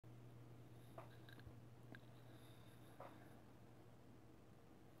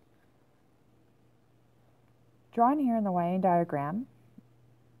Drawn here in the wiring diagram,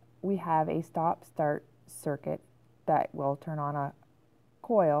 we have a stop-start circuit that will turn on a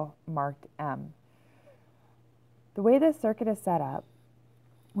coil marked M. The way this circuit is set up,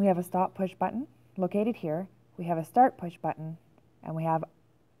 we have a stop push button located here, we have a start push button, and we have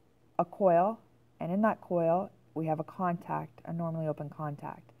a coil, and in that coil we have a contact, a normally open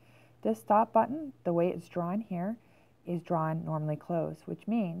contact. This stop button, the way it's drawn here, is drawn normally closed, which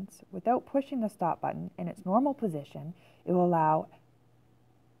means without pushing the stop button in its normal position, it will allow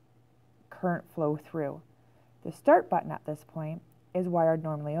current flow through. The start button at this point is wired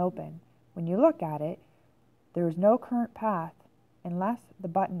normally open. When you look at it, there is no current path unless the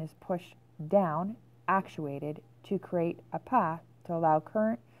button is pushed down, actuated, to create a path to allow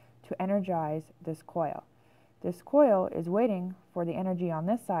current to energize this coil. This coil is waiting for the energy on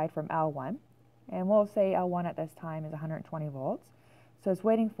this side from L1, and we'll say L1 at this time is 120 volts. So it's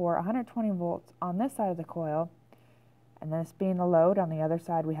waiting for 120 volts on this side of the coil, and this being the load, on the other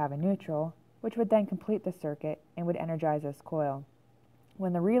side we have a neutral, which would then complete the circuit and would energize this coil.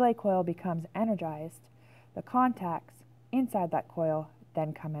 When the relay coil becomes energized, the contacts inside that coil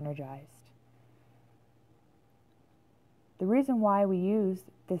then come energized. The reason why we use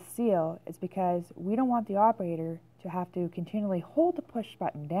this seal is because we don't want the operator to have to continually hold the push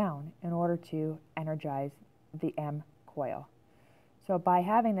button down in order to energize the M coil. So by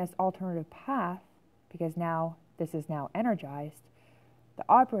having this alternative path, because now this is now energized, the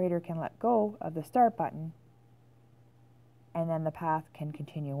operator can let go of the start button and then the path can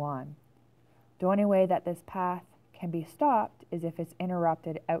continue on. The only way that this path can be stopped is if it's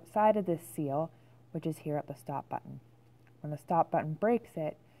interrupted outside of this seal, which is here at the stop button. When the stop button breaks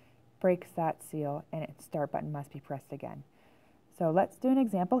that seal, and its start button must be pressed again. So let's do an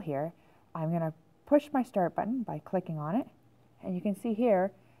example here. I'm going to push my start button by clicking on it, and you can see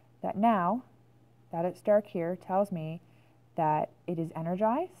here that now that it's dark here tells me that it is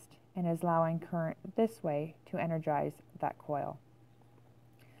energized and is allowing current this way to energize that coil.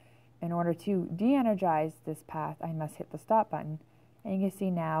 In order to de-energize this path, I must hit the stop button, and you can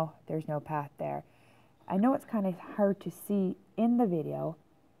see now there's no path there. I know it's kind of hard to see in the video,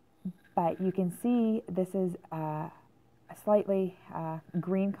 but you can see this is a slightly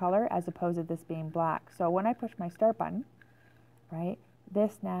green color as opposed to this being black. So when I push my start button, right,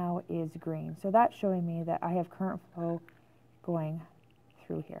 this now is green. So that's showing me that I have current flow going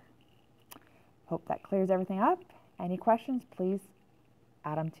through here. Hope that clears everything up. Any questions, please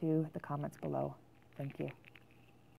add them to the comments below. Thank you.